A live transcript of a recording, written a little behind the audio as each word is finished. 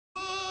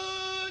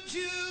would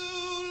you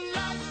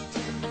like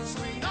to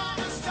swing on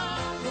a star?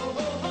 Oh,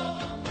 oh,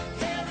 oh.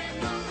 Carry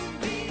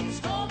moonbeams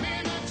home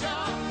in a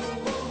jar.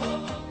 Oh, oh,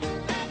 oh.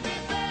 And be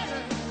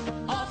better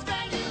off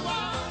than you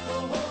are.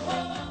 Oh, oh,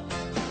 oh.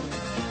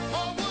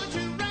 Or would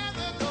you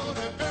rather go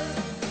to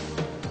Earth?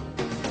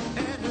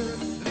 And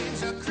Earth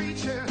lives a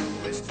creature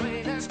who is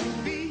plain as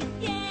can be.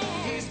 Yeah.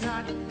 He's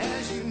not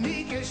as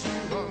unique as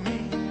you or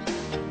me.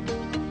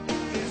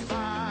 His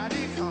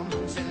body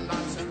comes in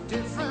lots of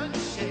different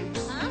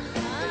shapes.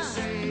 They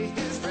say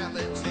his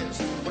relatives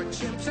were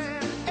chimps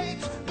and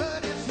apes.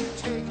 But if you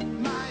take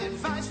my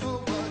advice for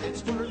what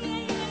it's worth,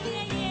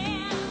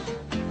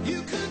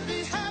 you could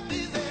be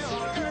happy there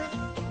on Earth.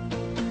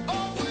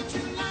 Or would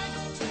you like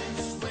to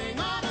swing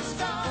on a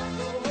star?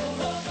 Oh,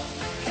 oh, oh.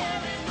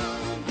 Carry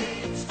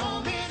moonbeams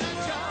home in a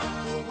jar.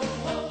 Oh,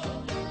 oh, oh.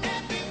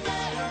 And be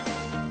better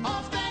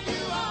off than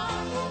you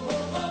are. Oh,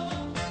 oh, oh.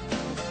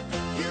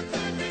 You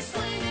could be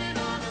swinging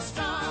on a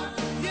star.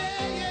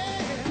 Yeah, yeah.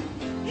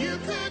 You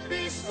could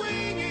be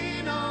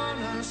swinging on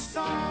a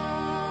star.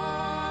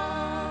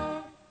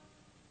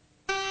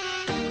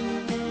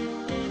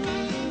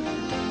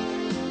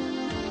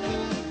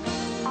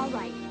 All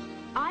right.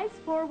 Eyes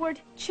forward,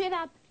 chin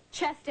up,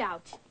 chest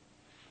out.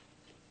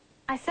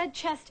 I said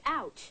chest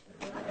out.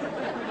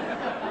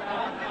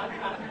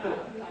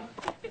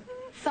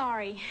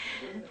 Sorry.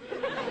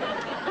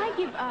 I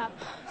give up.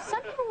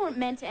 Some people weren't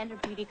meant to enter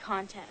beauty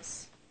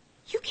contests.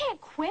 You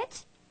can't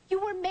quit. You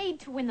were made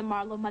to win the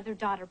Marlowe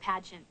mother-daughter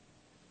pageant.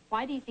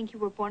 Why do you think you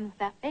were born with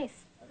that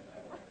face?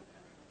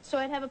 So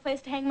I'd have a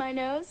place to hang my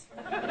nose?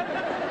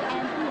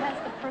 And who has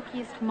the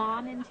perkiest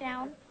mom in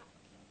town?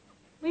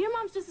 Well, your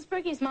mom's just as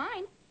perky as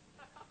mine.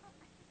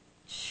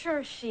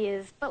 Sure she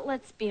is, but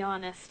let's be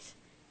honest.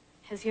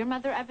 Has your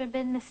mother ever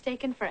been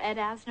mistaken for Ed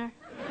Asner?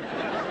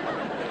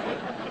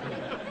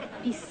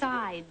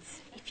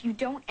 Besides, if you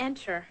don't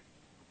enter,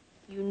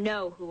 you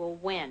know who will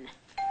win.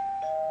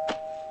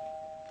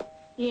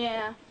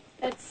 Yeah,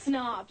 that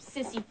snob,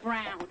 Sissy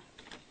Brown.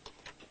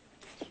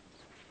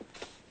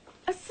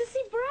 A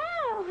Sissy Brown!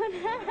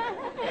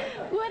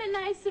 What a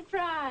nice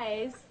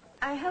surprise.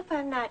 I hope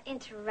I'm not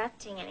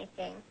interrupting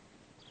anything.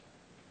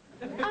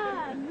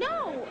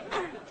 No.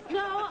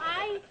 No,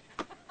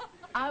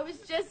 I was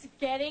just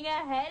getting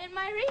ahead in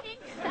my reading.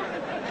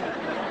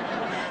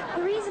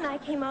 The reason I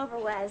came over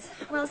was,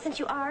 well, since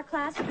you are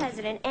class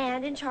president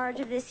and in charge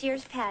of this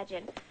year's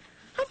pageant,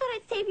 I thought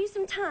I'd save you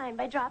some time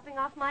by dropping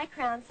off my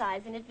crown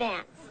size in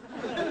advance.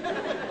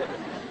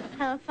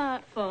 How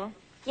thoughtful.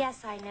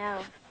 Yes, I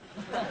know.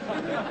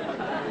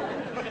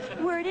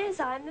 Word is,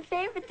 I'm the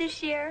favorite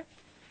this year.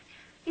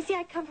 You see,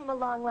 I come from a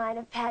long line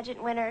of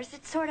pageant winners.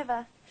 It's sort of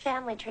a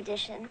family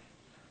tradition.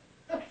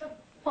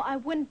 Well, I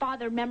wouldn't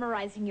bother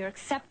memorizing your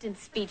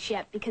acceptance speech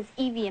yet because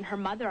Evie and her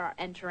mother are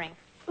entering.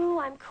 Ooh,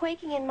 I'm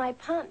quaking in my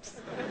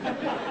pumps.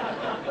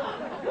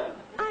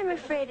 I'm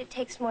afraid it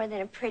takes more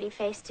than a pretty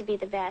face to be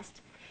the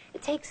best.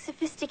 It takes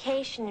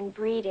sophistication and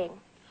breeding.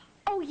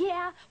 Oh,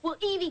 yeah? Well,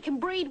 Evie can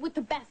breed with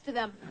the best of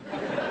them.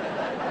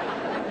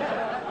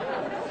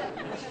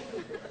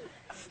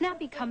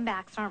 Snappy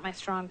comebacks aren't my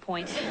strong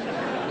point.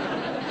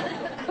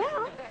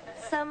 Well,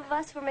 some of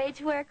us were made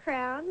to wear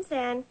crowns,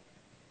 and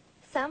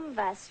some of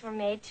us were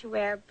made to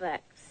wear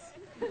books.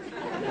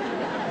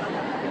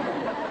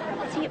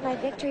 See you at my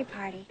victory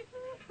party.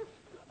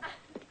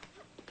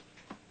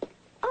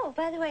 Oh,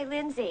 by the way,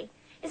 Lindsay,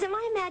 is it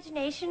my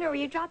imagination, or were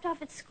you dropped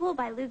off at school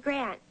by Lou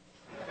Grant?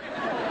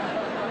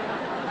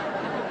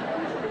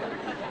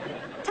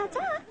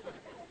 Ta-ta!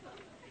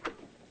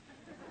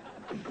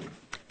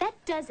 That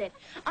does it.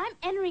 I'm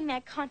entering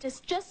that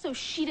contest just so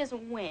she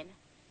doesn't win.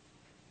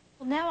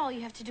 Well, now all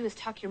you have to do is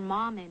talk your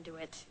mom into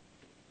it.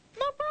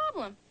 No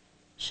problem.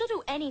 She'll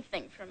do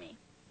anything for me.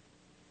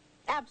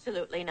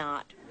 Absolutely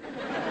not.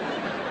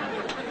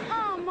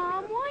 Oh,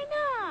 Mom, why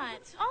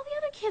not? All the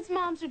other kids'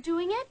 moms are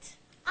doing it.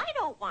 I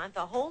don't want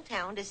the whole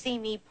town to see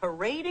me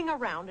parading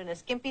around in a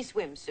skimpy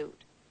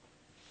swimsuit.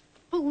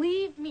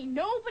 Believe me,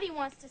 nobody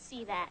wants to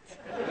see that.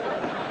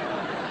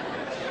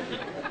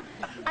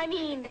 I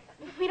mean,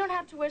 we don't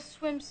have to wear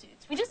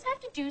swimsuits. We just have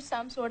to do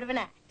some sort of an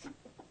act.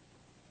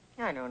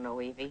 I don't know,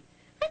 Evie.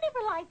 I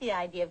never liked the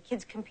idea of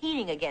kids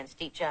competing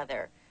against each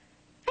other.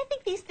 I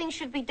think these things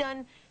should be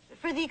done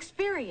for the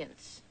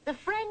experience, the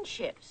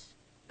friendships,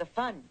 the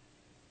fun.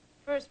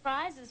 First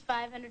prize is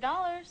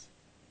 $500.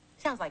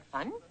 Sounds like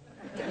fun.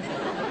 All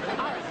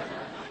right.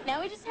 Now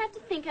we just have to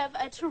think of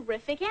a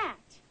terrific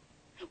act.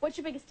 What's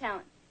your biggest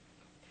talent?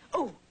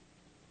 Oh,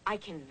 I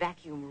can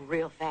vacuum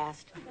real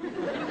fast.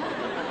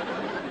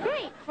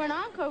 Great. For an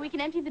encore, we can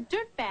empty the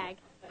dirt bag.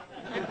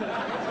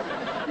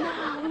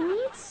 No, we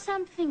need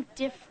something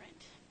different.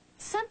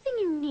 Something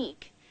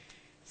unique.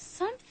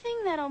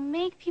 Something that'll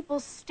make people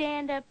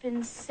stand up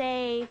and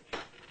say...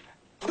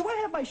 Do I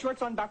have my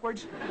shorts on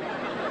backwards?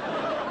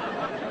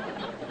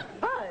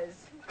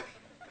 Buzz,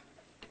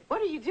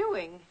 what are you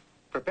doing?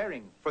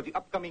 Preparing for the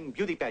upcoming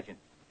beauty pageant.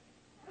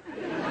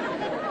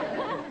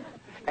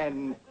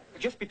 And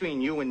just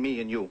between you and me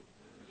and you,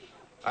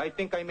 I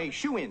think I may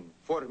shoe in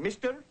for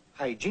Mr.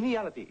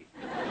 hygieniality.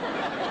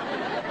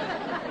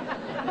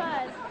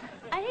 Buzz,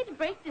 I hate to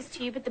break this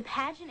to you, but the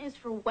pageant is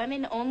for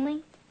women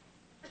only.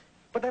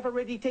 But I've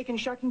already taken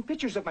shocking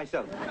pictures of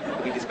myself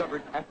to be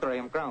discovered after I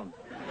am crowned.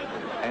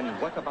 And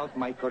what about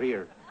my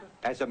career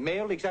as a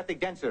male exotic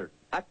dancer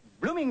at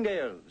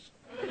Bloomingdale's?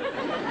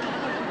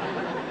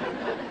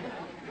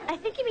 I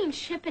think you mean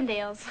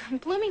Chippendales.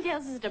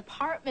 Bloomingdale's is a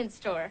department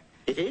store.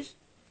 It is?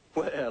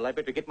 Well, I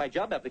better get my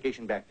job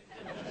application back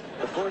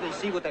before they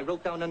see what I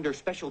wrote down under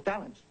special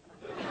talents.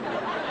 Evie,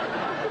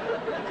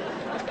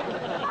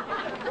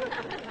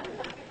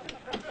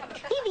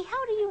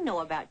 how do you know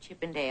about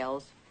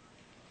Chippendales?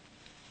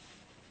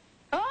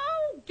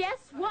 Oh, guess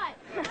what?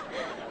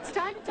 It's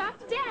time to talk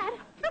to Dad.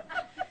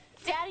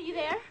 Dad, are you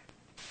there?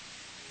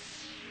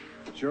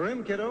 Sure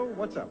am, kiddo.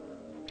 What's up?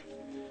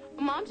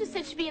 Mom just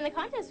said she'd be in the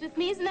contest with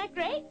me. Isn't that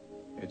great?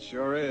 It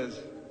sure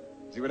is.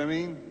 See what I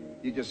mean?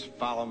 You just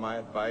follow my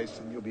advice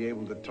and you'll be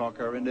able to talk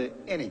her into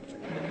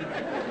anything.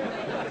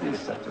 You're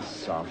such a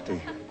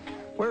softie.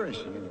 Where is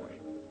she anyway?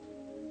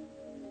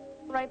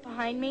 Right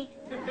behind me.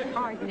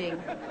 Gardening.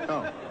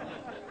 Oh.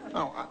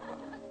 Oh,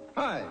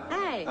 hi.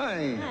 Hi.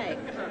 Hi. Hi.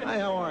 Hi,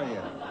 how are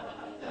you?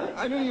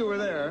 I knew you were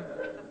there.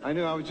 I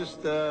knew I was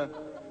just,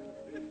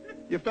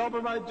 You fell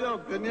for my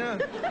joke, didn't you?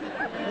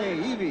 Hey,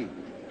 Evie.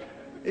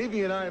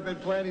 Evie and I have been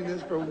planning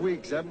this for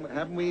weeks,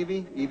 haven't we,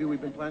 Evie? Evie, we've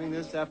been planning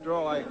this. After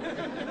all, I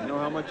know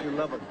how much you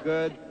love a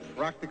good,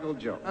 practical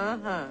joke.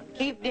 Uh-huh.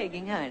 Keep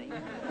digging, honey.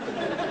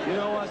 You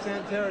know us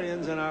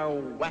Antarians and our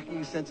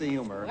wacky sense of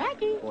humor.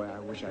 Wacky? Boy, I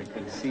wish I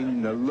could have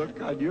seen the look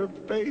on your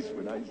face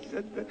when I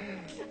said that.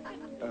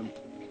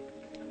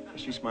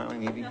 Is she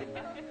smiling, Evie?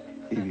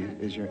 Evie,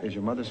 is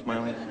your mother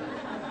smiling?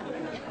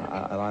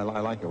 I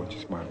like it when she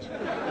smiles.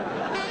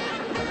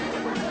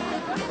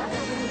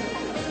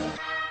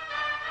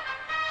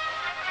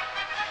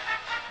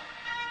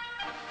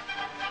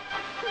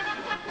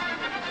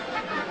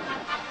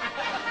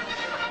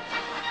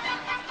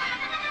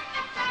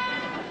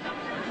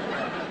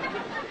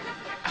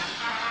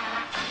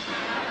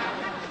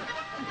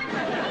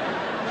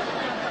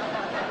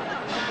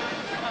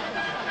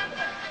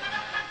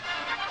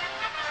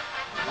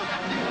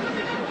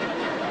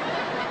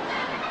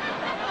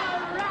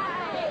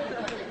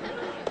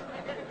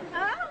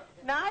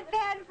 Not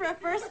bad for a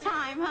first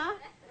time, huh?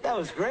 That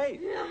was great.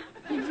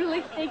 You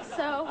really think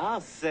so? I'll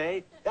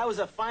say. That was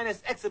the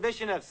finest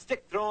exhibition of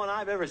stick throwing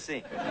I've ever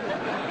seen.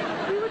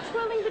 We were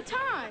twirling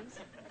batons.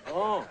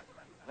 Oh,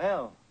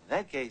 well, in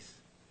that case,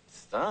 it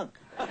stunk.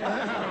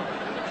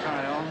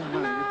 Kyle.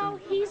 No,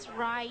 he's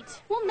right.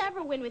 We'll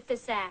never win with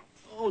this act.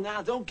 Oh,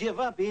 now, don't give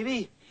up,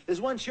 Evie.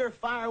 There's one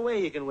surefire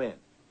way you can win.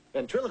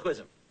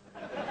 Ventriloquism.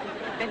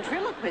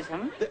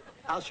 Ventriloquism?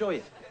 I'll show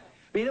you.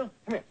 Vito,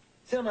 come here.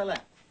 Sit on my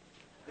lap.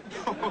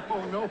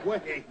 Oh, no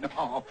way.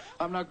 No,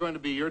 I'm not going to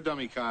be your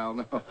dummy, Kyle,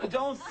 no.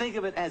 Don't think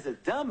of it as a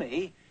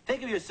dummy.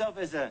 Think of yourself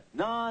as a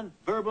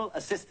non-verbal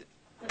assistant.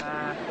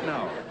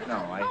 No,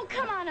 Oh,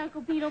 come on,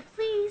 Uncle Beetle,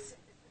 please.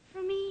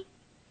 For me.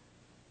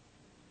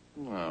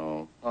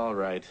 No, all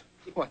right.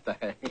 What the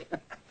heck?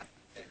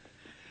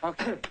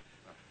 Okay.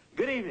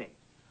 Good evening.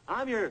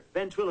 I'm your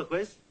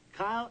ventriloquist,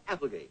 Kyle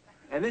Applegate.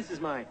 And this is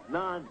my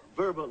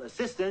non-verbal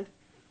assistant,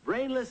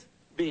 Brainless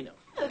Beano.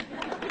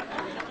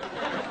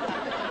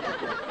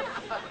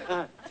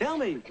 Tell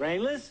me,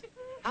 Brainless,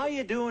 how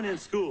you doing in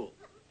school?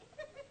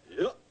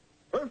 Yep,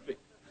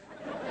 perfect.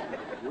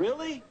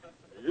 Really?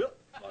 Yep,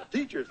 my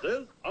teacher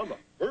says I'm a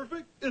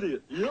perfect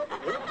idiot. Yep.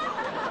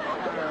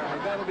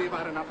 That'll be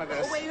about enough of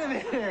this. Oh, wait a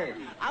minute.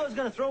 I was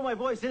going to throw my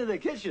voice into the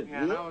kitchen.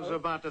 Yeah, and I was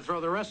about to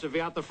throw the rest of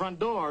you out the front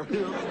door.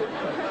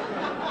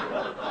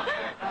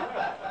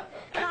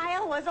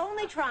 Kyle was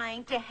only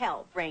trying to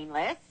help,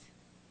 Brainless.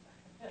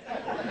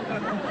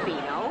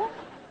 Bino?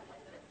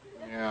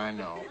 Yeah, I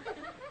know.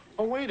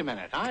 Oh, wait a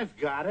minute. I've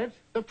got it.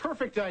 The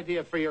perfect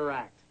idea for your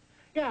act.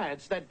 Yeah,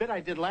 it's that bit I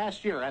did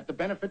last year at the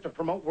benefit to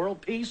promote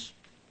world peace.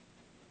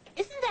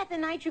 Isn't that the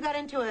night you got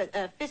into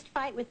a fist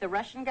fight with the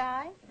Russian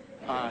guy?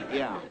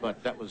 Yeah,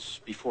 but that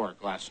was before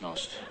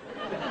Glasnost.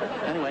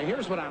 Anyway,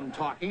 here's what I'm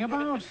talking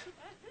about.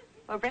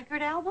 A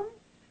record album?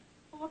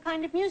 What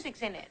kind of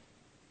music's in it?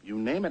 You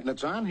name it and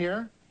it's on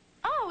here.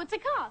 Oh, it's a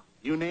call.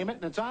 You name it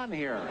and it's on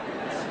here.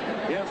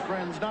 Yes,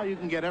 friends, now you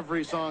can get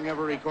every song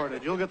ever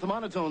recorded. You'll get the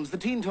Monotones, the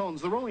Teen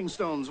Tones, the Rolling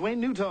Stones, Wayne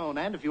Newton,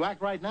 and if you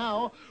act right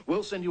now,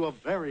 we'll send you a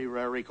very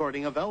rare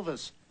recording of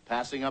Elvis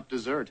passing up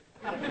dessert.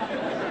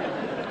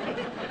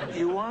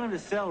 You want him to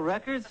sell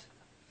records?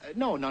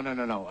 No.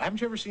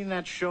 Haven't you ever seen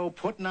that show,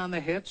 Putting on the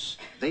Hits?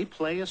 They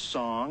play a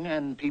song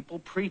and people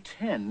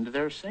pretend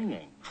they're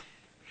singing.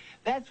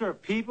 That's for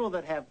people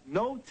that have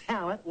no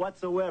talent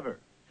whatsoever.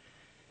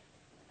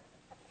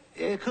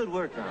 It could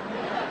work, though.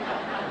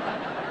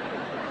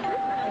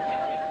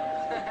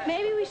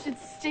 Maybe we should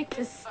stick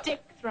to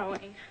stick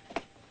throwing.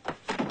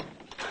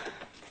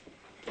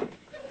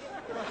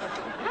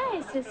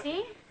 Hi,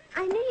 Sissy.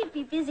 I knew you'd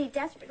be busy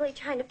desperately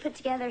trying to put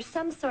together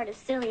some sort of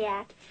silly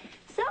act.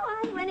 So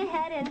I went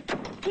ahead and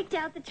picked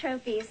out the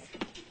trophies.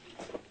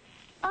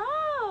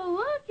 Oh,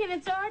 look, and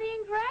it's already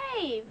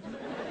engraved.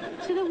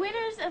 To the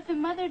winners of the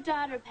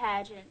mother-daughter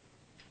pageant,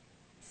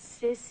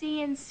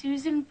 Sissy and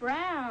Susan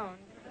Brown.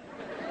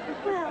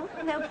 Well,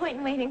 no point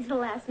in waiting till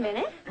the last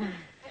minute.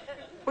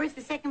 Where's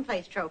the second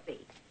place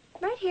trophy?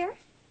 Right here.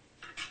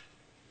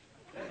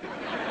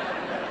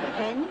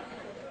 Pen?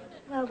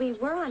 Well, we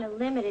were on a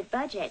limited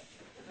budget,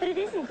 but it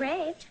is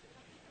engraved.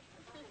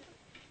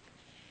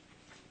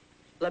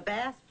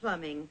 LaBasse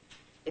Plumbing.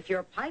 If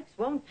your pipes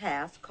won't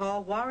pass,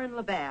 call Warren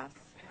LaBasse.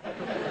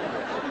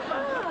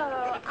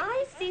 Oh,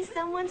 I see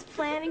someone's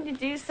planning to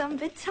do some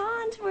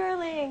baton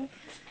twirling.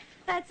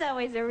 That's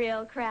always a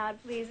real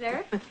crowd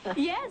pleaser.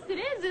 Yes, it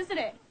is, isn't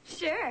it?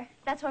 Sure.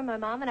 That's why my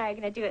mom and I are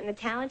going to do it in the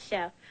talent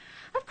show.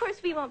 Of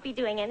course, we won't be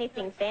doing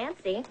anything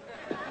fancy.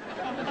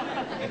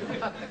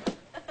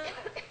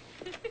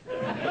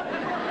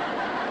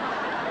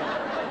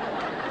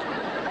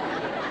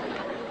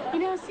 You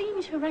know,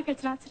 singing to a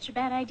record's not such a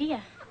bad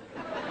idea.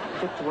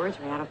 Took the words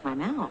right out of my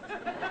mouth.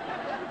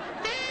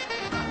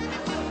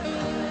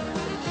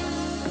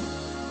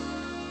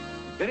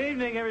 Good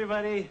evening,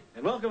 everybody,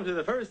 and welcome to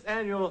the first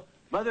annual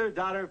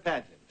Mother-Daughter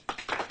Pageant.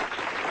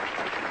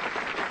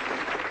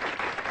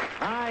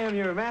 I am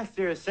your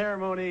Master of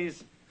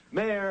Ceremonies,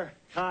 Mayor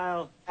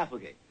Kyle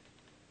Applegate.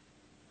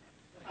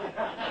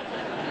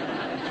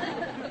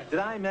 Did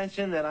I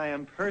mention that I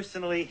am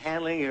personally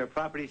handling your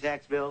property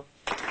tax bill?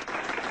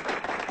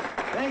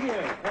 Thank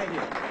you, thank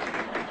you.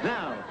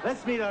 Now,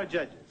 let's meet our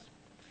judges.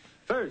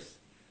 First,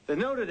 the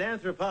noted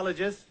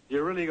anthropologist.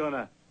 You're really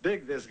gonna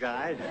dig this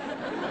guy.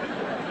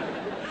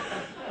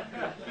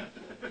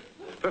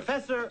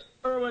 Professor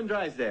Irwin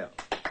Drysdale.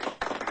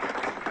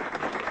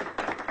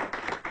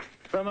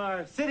 From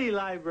our city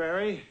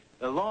library,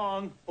 the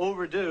long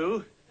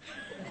overdue,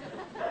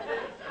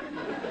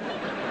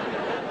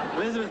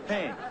 Elizabeth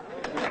Payne.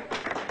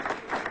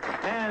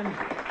 And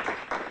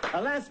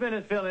a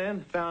last-minute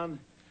fill-in found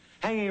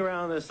hanging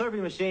around the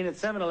Slurpee machine at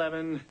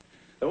 7-Eleven,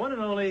 the one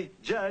and only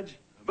Judge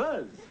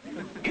Buzz.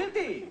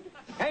 Guilty!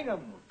 Hang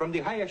 'em from the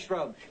highest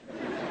shrub.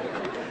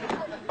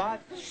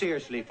 But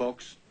seriously,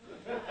 folks,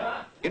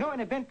 you know, an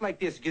event like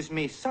this gives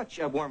me such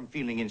a warm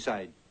feeling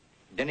inside.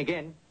 Then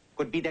again,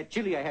 could be that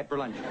chili I had for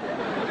lunch.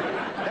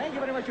 Thank you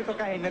very much,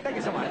 Utokahin. Thank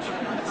you so much.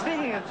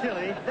 Speaking of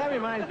chili, that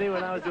reminds me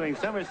when I was doing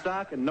summer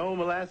stock in Nome,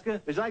 Alaska.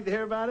 Would you like to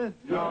hear about it?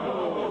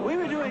 No. We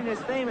were doing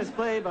this famous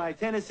play by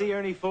Tennessee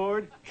Ernie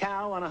Ford,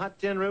 Cow on a Hot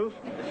Tin Roof.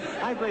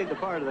 I played the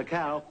part of the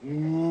cow.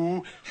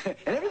 Moo. And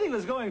everything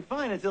was going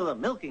fine until the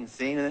milking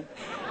scene. And then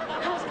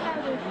How's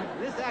Kyler?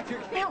 this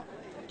actor... Now,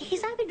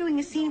 he's either doing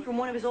a scene from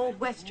one of his old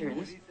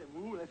westerns,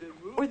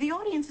 or the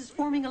audience is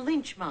forming a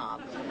lynch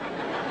mob.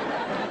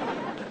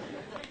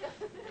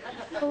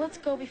 Well, let's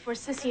go before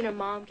Sissy and her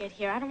mom get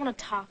here. I don't want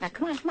to talk. Now,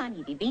 come on,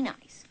 Evie, be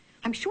nice.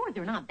 I'm sure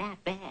they're not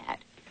that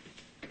bad.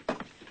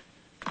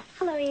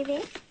 Hello,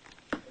 Evie.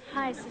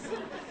 Hi, Sissy.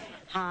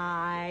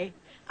 Hi,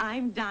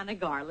 I'm Donna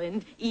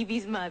Garland,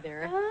 Evie's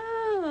mother.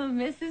 Oh,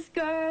 Mrs.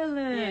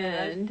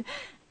 Garland.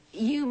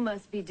 You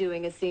must be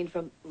doing a scene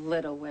from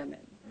Little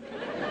Women.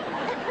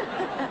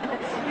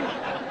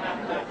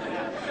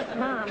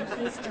 Mom,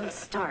 please don't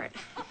start.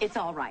 It's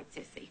all right,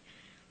 Sissy.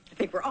 I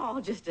think we're all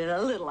just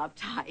a little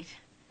uptight.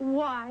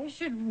 Why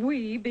should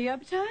we be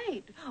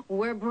uptight?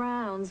 We're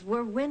Browns.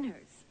 We're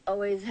winners.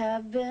 Always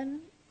have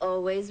been,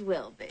 always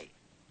will be.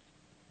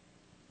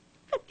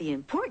 But the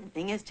important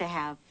thing is to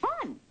have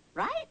fun,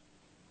 right?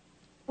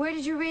 Where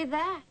did you read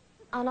that?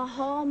 On a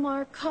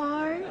Hallmark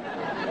card?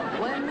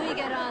 When we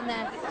get on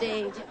that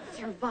stage, it's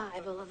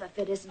survival of the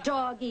fittest.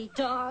 Dog eat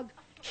dog,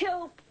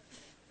 kill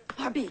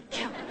or be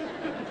killed.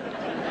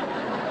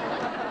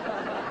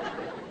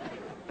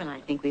 Well,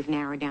 I think we've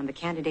narrowed down the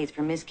candidates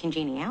for Miss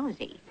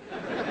Congeniality.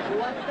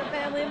 What's the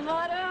family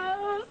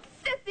motto?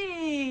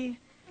 Sissy!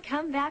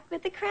 Come back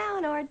with the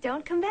crown or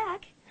don't come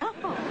back. Oh.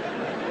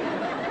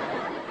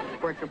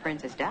 Work for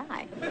Princess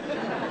Di.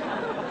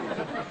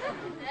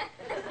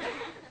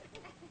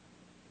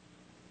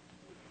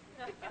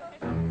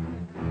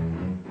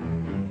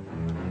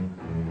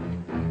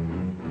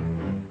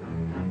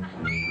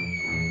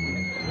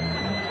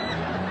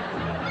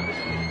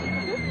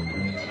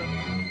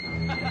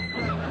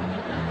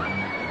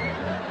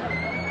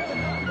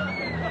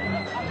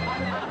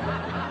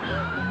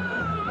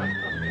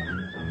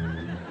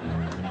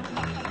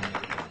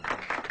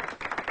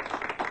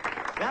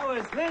 That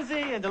was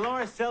Lindsay and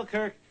Dolores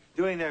Selkirk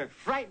doing their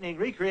frightening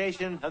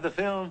recreation of the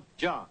film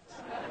Jaws.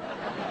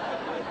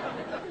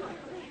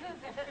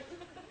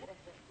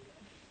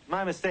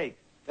 My mistake.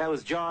 That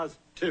was Jaws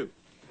 2.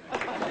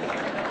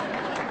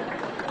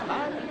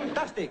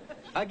 Fantastic.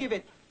 I give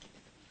it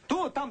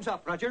 2 thumbs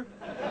up, Roger.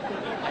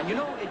 And you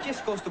know, it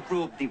just goes to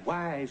prove the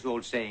wise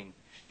old saying,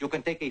 you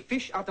can take a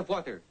fish out of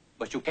water,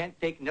 but you can't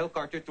take Nell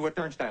Carter through a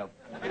turnstile.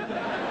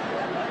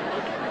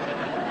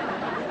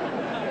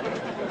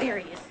 There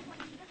he is.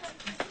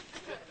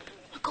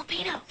 Uncle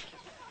Pino.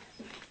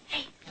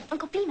 Hey,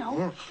 Uncle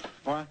Pino.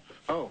 What?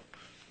 Oh.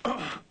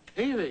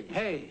 Evie,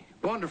 hey,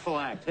 wonderful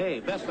act. Hey,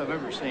 best I've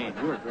ever seen.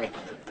 You were great.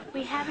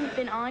 We haven't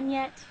been on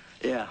yet.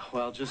 Yeah,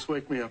 well, just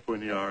wake me up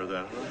when you are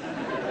then.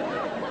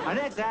 Huh? Our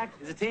next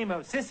act is a team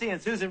of Sissy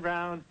and Susan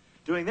Brown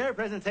doing their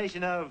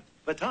presentation of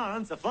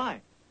Batons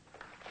A-Flying.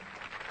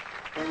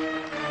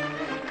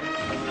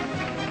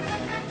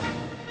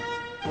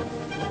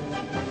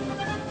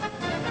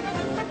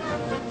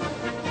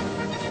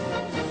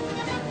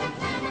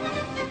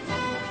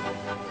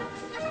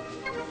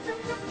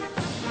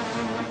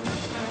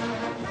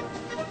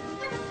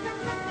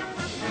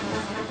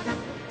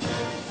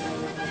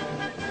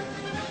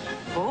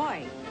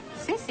 Boy,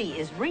 Sissy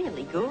is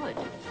really good.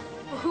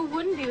 Well, who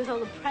wouldn't be with all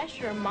the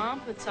pressure her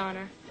mom puts on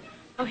her?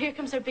 Oh, here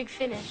comes our big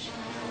finish.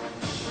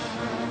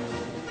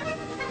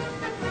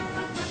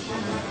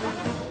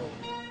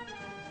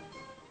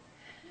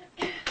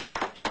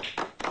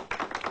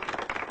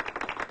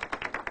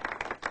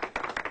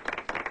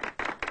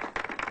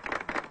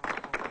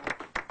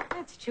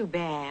 That's too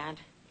bad.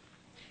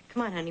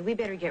 Come on, honey, we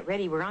better get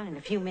ready. We're on in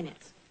a few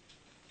minutes.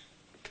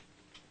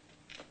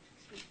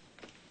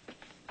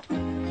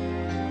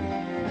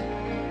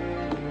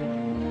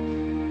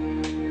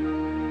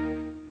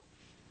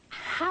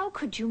 How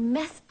could you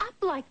mess up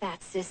like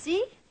that,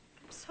 Sissy?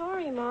 I'm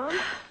sorry, Mom.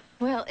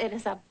 Well, it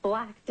is a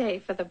black day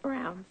for the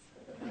Browns.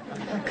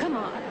 Come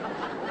on.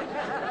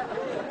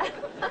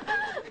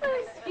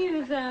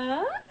 Excuse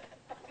us.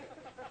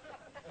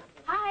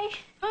 Hi.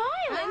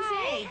 Hi,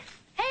 Lindsay.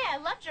 Hey, I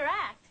loved your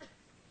act.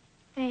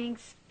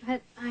 Thanks,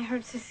 but I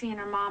heard Sissy and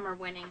her mom are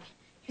winning.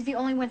 You're the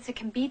only ones that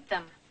can beat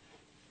them.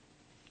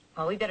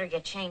 Well, we better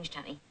get changed,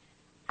 honey.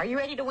 Are you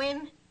ready to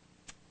win?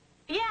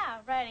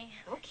 Yeah, ready.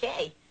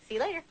 Okay. See you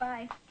later.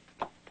 Bye.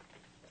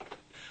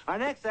 Our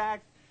next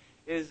act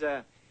is,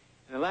 and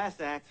the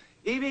last act,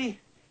 Evie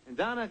and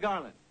Donna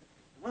Garland.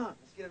 Come on,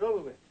 let's get it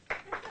over with.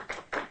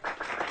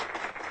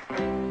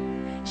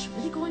 She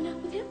really going out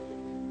with him?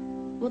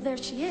 Well, there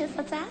she is.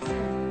 Let's ask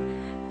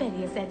her.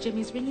 Betty, is that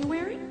Jimmy's ring you're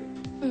wearing?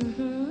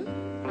 Mm-hmm.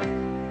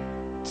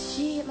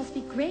 Gee, it must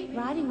be great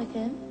riding with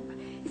him.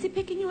 Is he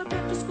picking you up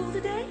after school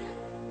today?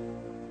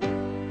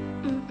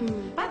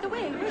 Mm-mm. By the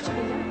way, where's your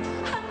ring?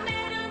 I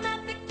met him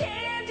at the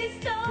candy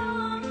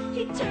store.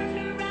 He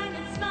turned around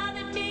and smiled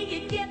at me.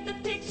 You get the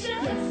picture?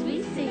 Yes,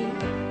 we see.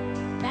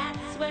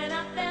 That's when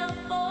I fell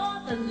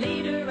for the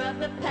leader of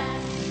the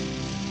pack.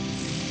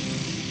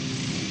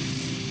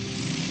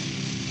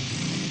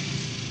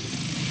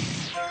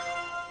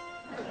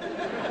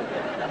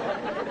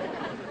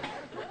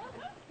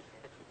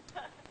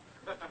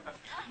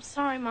 I'm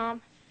sorry,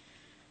 Mom,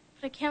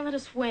 but I can't let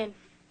us win.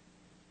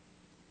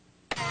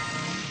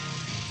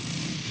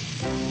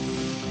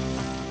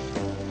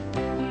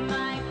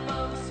 My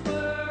folks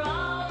were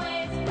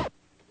always...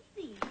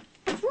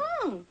 What's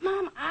wrong?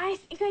 Mom, I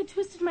think I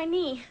twisted my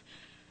knee.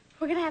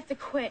 We're gonna have to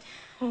quit.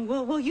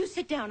 Oh, well, you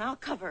sit down. I'll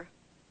cover.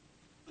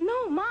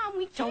 No, Mom,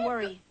 we can't. Don't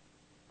worry.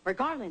 We're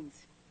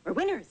Garlands. We're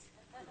winners.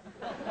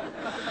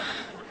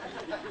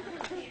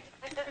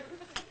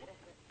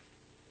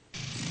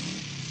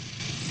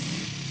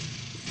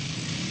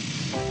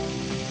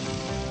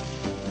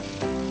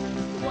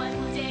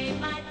 One day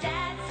my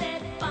dad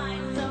said,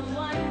 find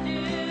someone new.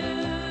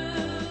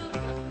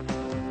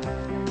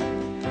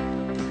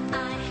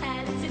 I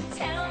had to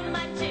tell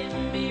my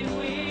Jimmy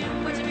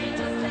we're what you mean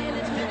to say,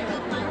 let's really go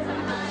find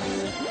somebody.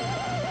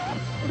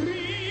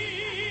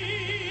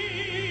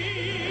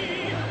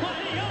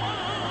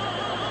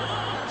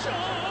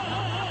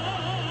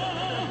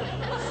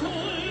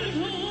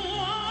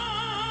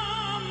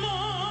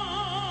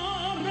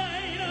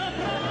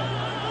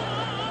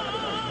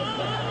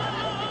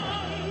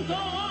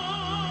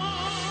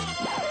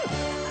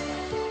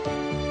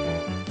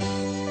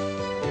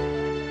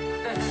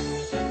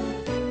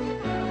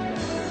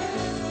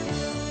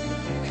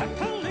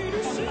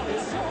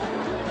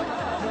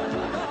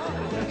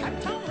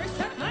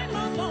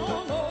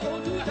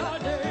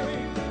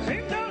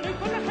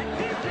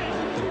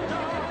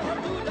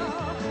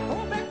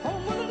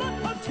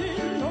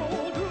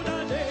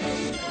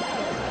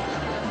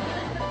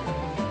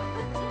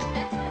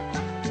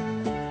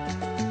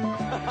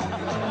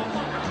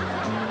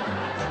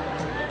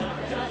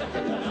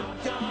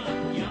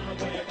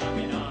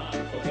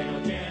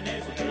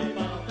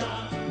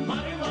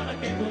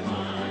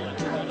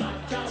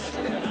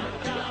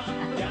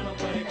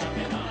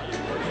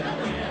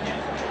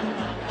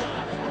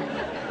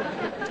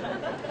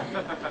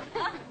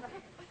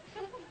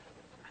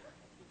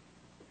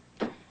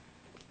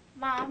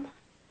 Mom,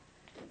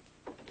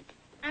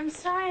 I'm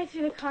sorry I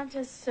threw the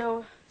contest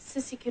so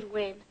Sissy could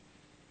win.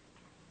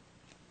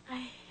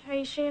 Are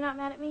you sure you're not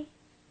mad at me?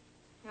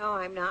 No,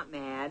 I'm not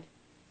mad.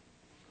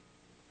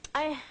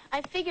 I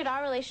figured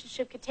our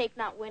relationship could take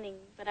not winning,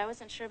 but I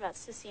wasn't sure about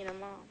Sissy and her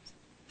mom's.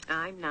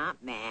 I'm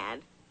not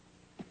mad.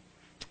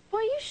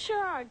 Boy, you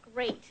sure are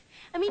great.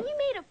 I mean, you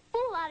made a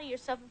fool out of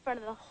yourself in front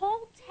of the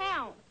whole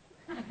town.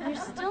 And you're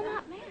still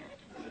not mad.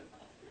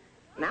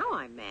 Now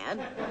I'm mad.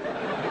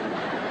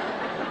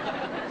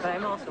 But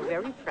I'm also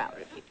very proud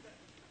of you.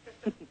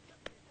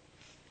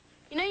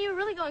 You know, you were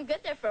really going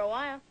good there for a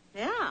while.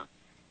 Yeah.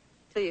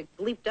 Till you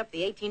bleeped up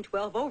the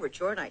 1812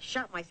 overture and I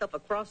shot myself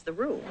across the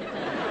room.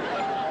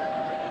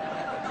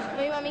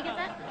 Oh, you want me to get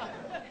that?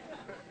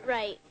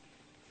 right.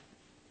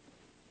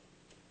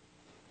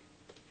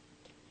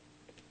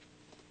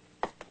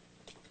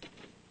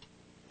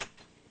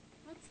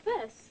 What's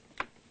this?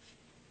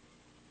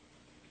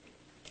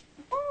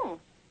 Oh,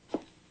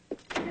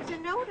 there's a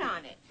note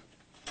on it.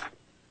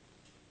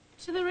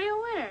 To the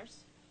real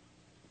winners.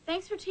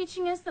 Thanks for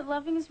teaching us that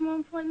loving is more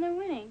important than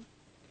winning.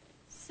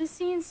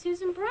 Sissy and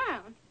Susan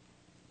Brown.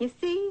 You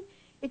see,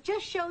 it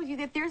just shows you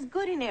that there's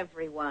good in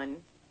everyone.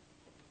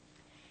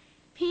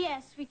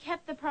 P.S. We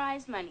kept the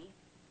prize money.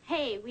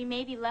 Hey, we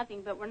may be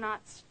loving, but we're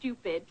not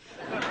stupid.